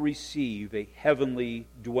 you will receive a heavenly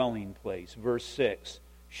dwelling place. Verse 6,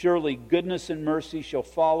 "Surely goodness and mercy shall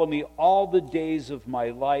follow me all the days of my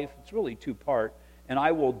life." It's really two-part. "And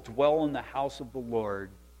I will dwell in the house of the Lord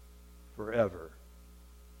forever."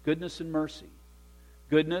 Goodness and mercy.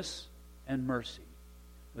 Goodness and mercy.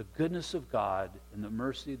 The goodness of God and the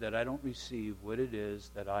mercy that I don't receive what it is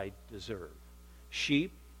that I deserve.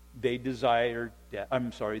 Sheep, they deserve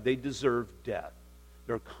death.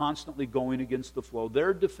 They're constantly going against the flow.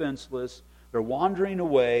 They're defenseless. They're wandering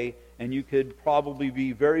away, and you could probably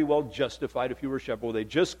be very well justified if you were a shepherd. Well, they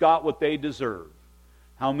just got what they deserve.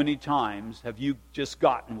 How many times have you just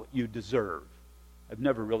gotten what you deserve? I've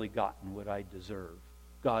never really gotten what I deserve.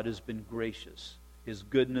 God has been gracious. His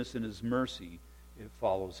goodness and His mercy, it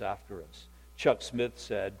follows after us. Chuck Smith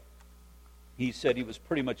said he was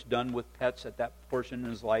pretty much done with pets at that portion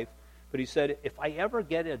in his life. But he said, if I ever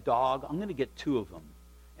get a dog, I'm going to get two of them.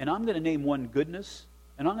 And I'm going to name one Goodness,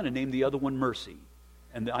 and I'm going to name the other one Mercy.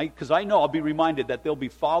 And because I know I'll be reminded that they'll be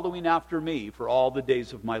following after me for all the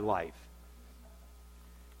days of my life.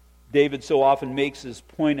 David so often makes his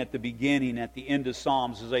point at the beginning, at the end of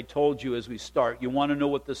Psalms, as I told you as we start. You want to know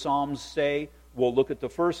what the Psalms say? Well, look at the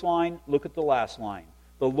first line, look at the last line.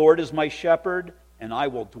 "The Lord is my shepherd, and I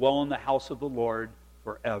will dwell in the house of the Lord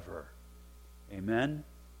forever." Amen.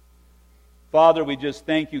 Father, we just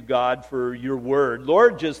thank you, God, for your word.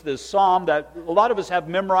 Lord, just this psalm that a lot of us have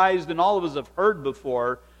memorized and all of us have heard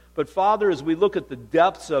before. But Father, as we look at the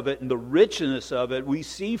depths of it and the richness of it, we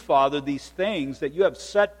see, Father, these things that you have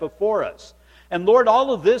set before us. And Lord,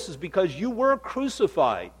 all of this is because you were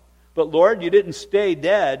crucified. But Lord, you didn't stay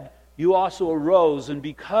dead. You also arose. And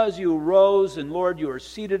because you arose, and Lord, you are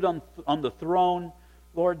seated on the throne,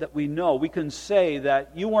 Lord, that we know, we can say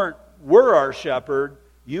that you were our shepherd,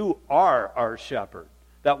 you are our shepherd.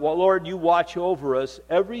 That, well, Lord, you watch over us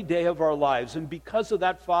every day of our lives. And because of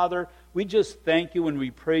that, Father, we just thank you and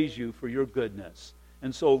we praise you for your goodness.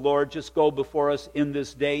 And so, Lord, just go before us in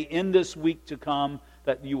this day, in this week to come,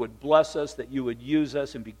 that you would bless us, that you would use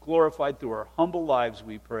us and be glorified through our humble lives,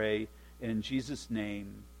 we pray. In Jesus'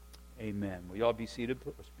 name, amen. Will you all be seated?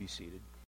 Let's be seated.